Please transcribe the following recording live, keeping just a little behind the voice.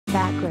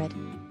Backgrid.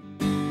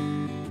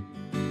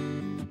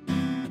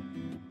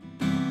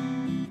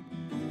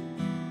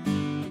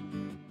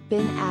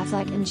 Ben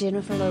Affleck and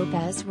Jennifer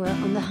Lopez were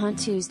on the hunt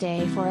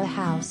Tuesday for a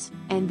house,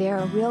 and there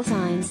are real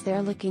signs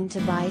they're looking to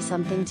buy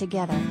something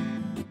together.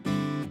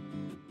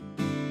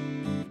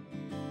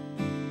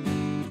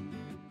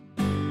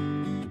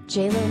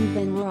 J-Lo and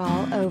Ben were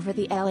all over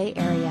the LA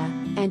area,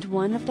 and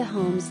one of the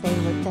homes they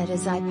looked at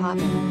is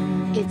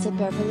eye-popping. It's a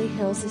Beverly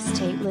Hills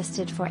estate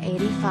listed for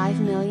 $85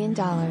 million,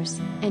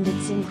 and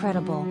it's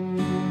incredible.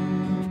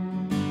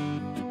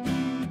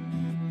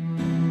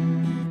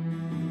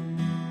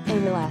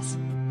 MLS.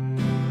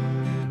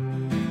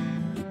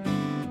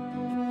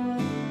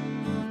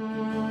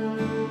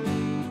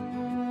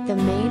 The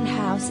main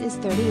house is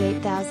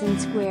 38,000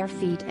 square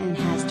feet and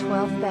has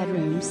 12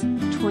 bedrooms,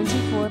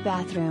 24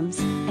 bathrooms,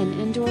 an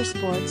indoor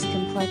sports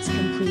complex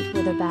complete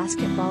with a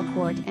basketball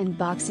court and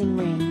boxing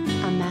ring,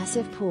 a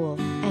massive pool,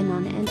 and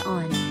on and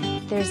on.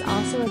 There's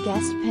also a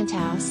guest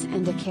penthouse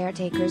and a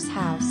caretaker's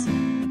house.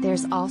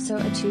 There's also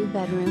a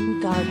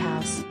 2-bedroom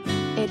guardhouse.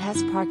 It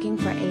has parking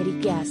for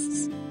 80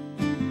 guests.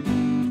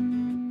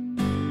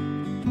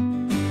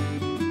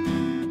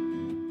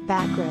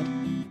 Backgrid.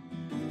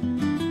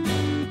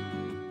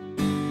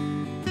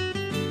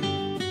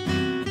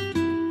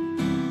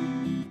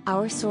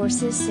 Our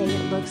sources say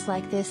it looks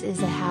like this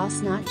is a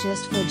house not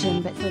just for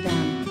Jen but for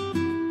them.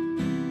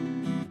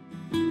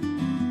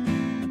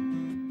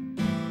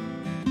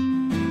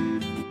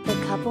 The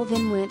couple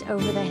then went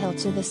over the hill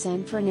to the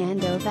San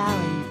Fernando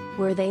Valley,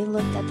 where they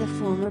looked at the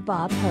former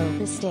Bob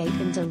Hope estate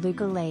in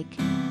Toluca Lake.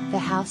 The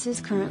house is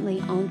currently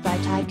owned by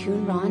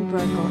tycoon Ron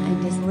Burkle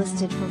and is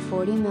listed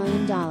for $40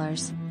 million.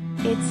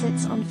 It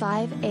sits on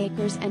 5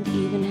 acres and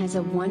even has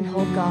a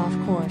 1-hole golf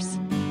course.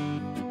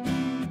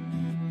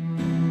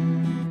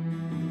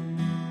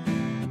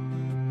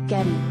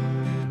 Getty.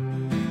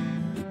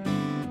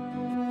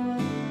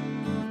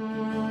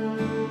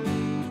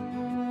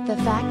 The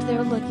fact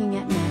they're looking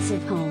at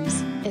massive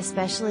homes,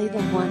 especially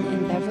the one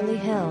in Beverly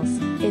Hills,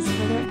 is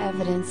further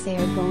evidence they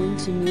are going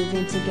to move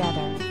in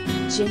together.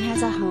 Jen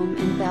has a home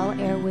in Bel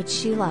Air which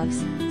she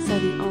loves, so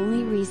the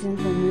only reason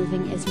for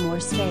moving is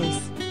more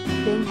space.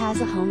 Ben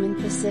has a home in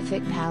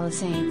Pacific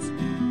Palisades.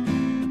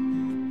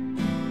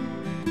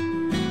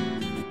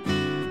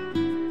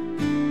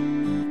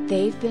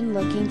 They've been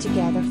looking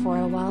together for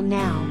a while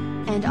now,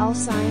 and all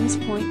signs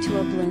point to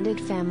a blended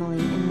family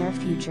in their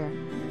future.